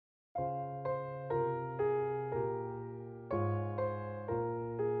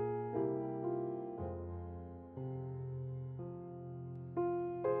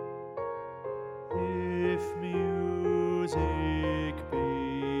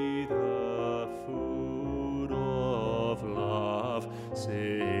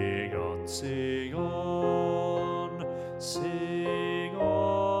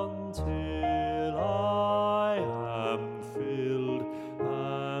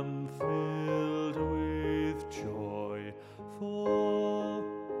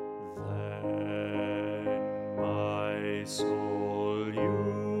soul you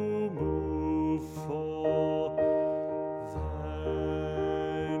move for,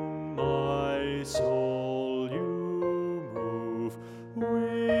 then my soul you move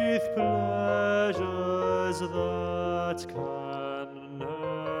with pleasures that can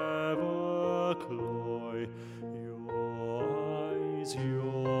never cloy. Your eyes,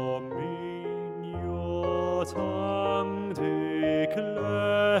 your mien, your tongue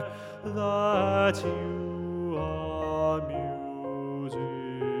declare that you are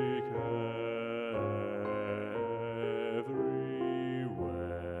music everywhere.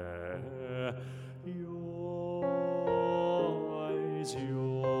 Your eyes,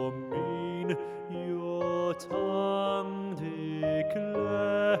 your mien, your tongue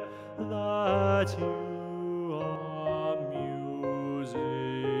declare that you are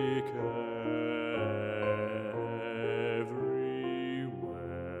music everywhere.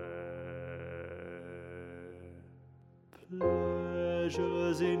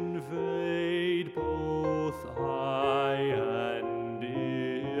 Pleasures invade both eye and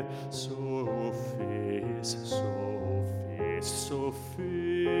ear. Sophis, Sophis, Sophis,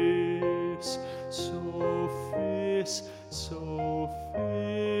 Sophis,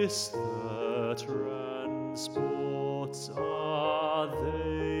 Sophis, the transports are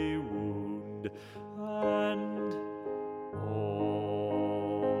they wound, and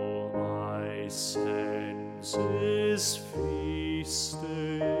all my senses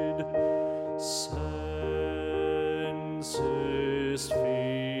feasted, senses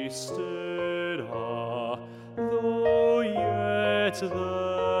feasted are, though yet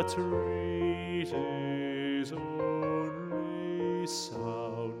the treat is only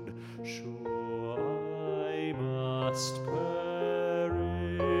sound. Sure I must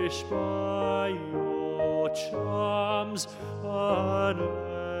perish by your charms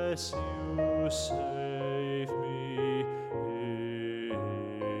unless you save me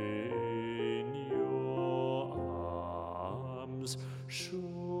in your arms.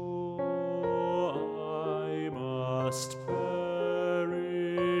 Sure I must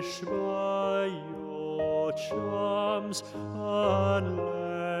perish by your charms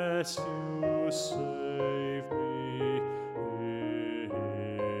unless you save